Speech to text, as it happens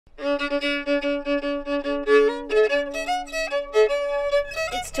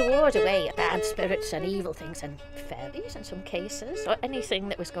stored away bad spirits and evil things and fairies in some cases, or anything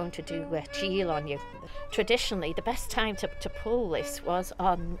that was going to do chill on you. Traditionally, the best time to pull this was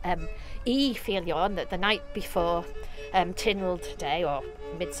on Filion, the night before Tynwald Day, or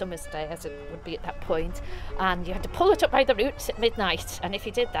Midsummer's Day as it would be at that point, and you had to pull it up by the roots at midnight, and if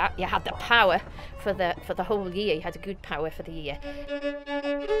you did that you had the power for the whole year. You had a good power for the year.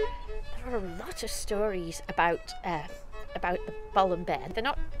 There are a lot of stories about the Bollan Bane. They're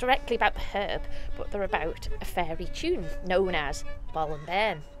not directly about the herb, but they're about a fairy tune known as Bollan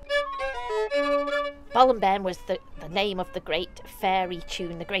Bane. Bollan Bane was the name of the great fairy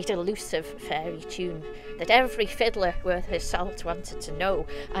tune, the great elusive fairy tune that every fiddler worth his salt wanted to know,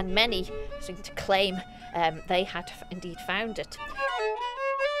 and many seem to claim they had indeed found it.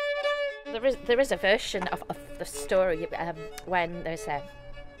 There is a version of the story when there's a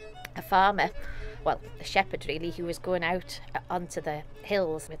farmer, well, a shepherd really, who was going out onto the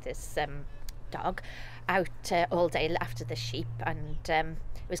hills with his dog out all day after the sheep, and it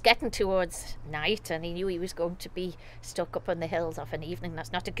was getting towards night, and he knew he was going to be stuck up on the hills of an evening.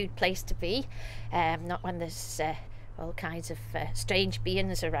 That's not a good place to be, not when there's all kinds of strange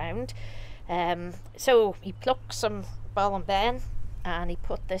beings around. So he plucked some Bollan Bane and he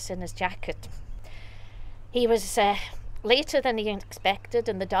put this in his jacket. He was later than he expected,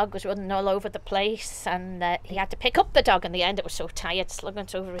 and the dog was running all over the place, and he had to pick up the dog in the end. It was so tired, slung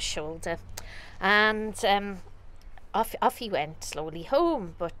it over his shoulder, and off he went slowly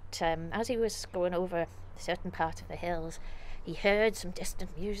home. But as he was going over a certain part of the hills, he heard some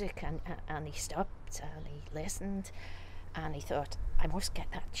distant music, and he stopped and he listened, and he thought, I must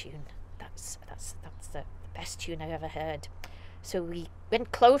get that tune. That's the best tune I ever heard. So he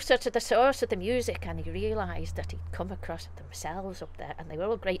went closer to the source of the music, and he realised that he'd come across themselves up there, and they were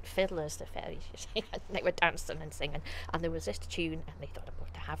all great fiddlers, the fairies, you see, and they were dancing and singing, and there was this tune, and they thought, I'm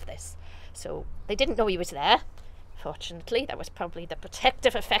going to have this. So they didn't know he was there. Fortunately, that was probably the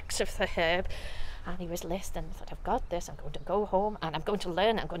protective effects of the herb, and he was listening. He thought, I've got this, I'm going to go home, and I'm going to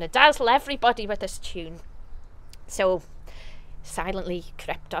learn, I'm going to dazzle everybody with this tune. So silently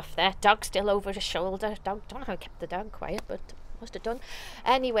crept off there, dog still over his shoulder. Dog, don't know how he kept the dog quiet, but must have done.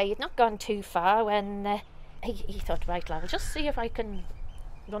 Anyway, he'd not gone too far when he thought, right, well, I'll just see if I can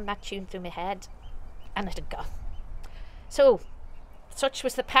run that tune through my head, and it had gone. So such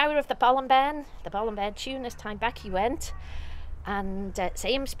was the power of the Bollan Bane tune. This time back he went, and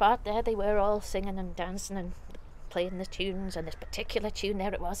same spot there they were, all singing and dancing and playing the tunes, and this particular tune,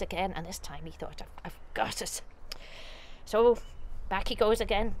 there it was again, and this time he thought, I've got it. So back he goes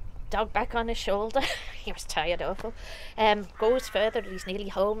again, dog back on his shoulder. He was tired awful. Goes further, he's nearly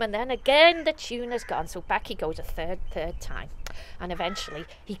home, and then again the tune is gone. So back he goes a third time, and eventually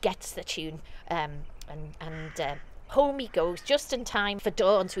he gets the tune, and home he goes just in time for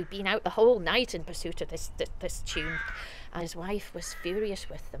dawn. So he'd been out the whole night in pursuit of this tune, and his wife was furious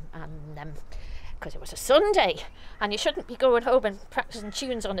with them, and because it was a Sunday, and you shouldn't be going home and practicing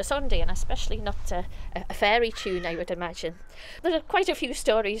tunes on a Sunday, and especially not a fairy tune, I would imagine. There are quite a few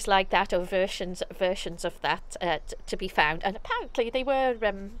stories like that, or versions of that to be found, and apparently they were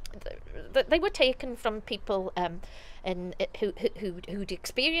taken from people who'd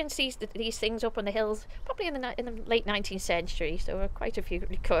experienced these things up on the hills, probably in the late 19th century. So there are quite a few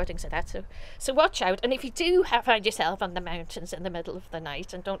recordings of that. So watch out. And if you do find yourself on the mountains in the middle of the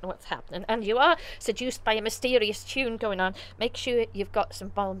night and don't know what's happening, and you are seduced by a mysterious tune going on, make sure you've got some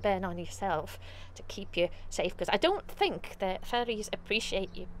Bollan Bane on yourself to keep you safe, because I don't think the fairies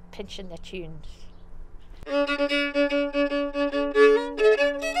appreciate you pinching their tunes.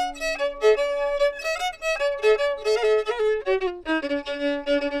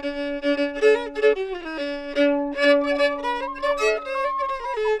 Thank you.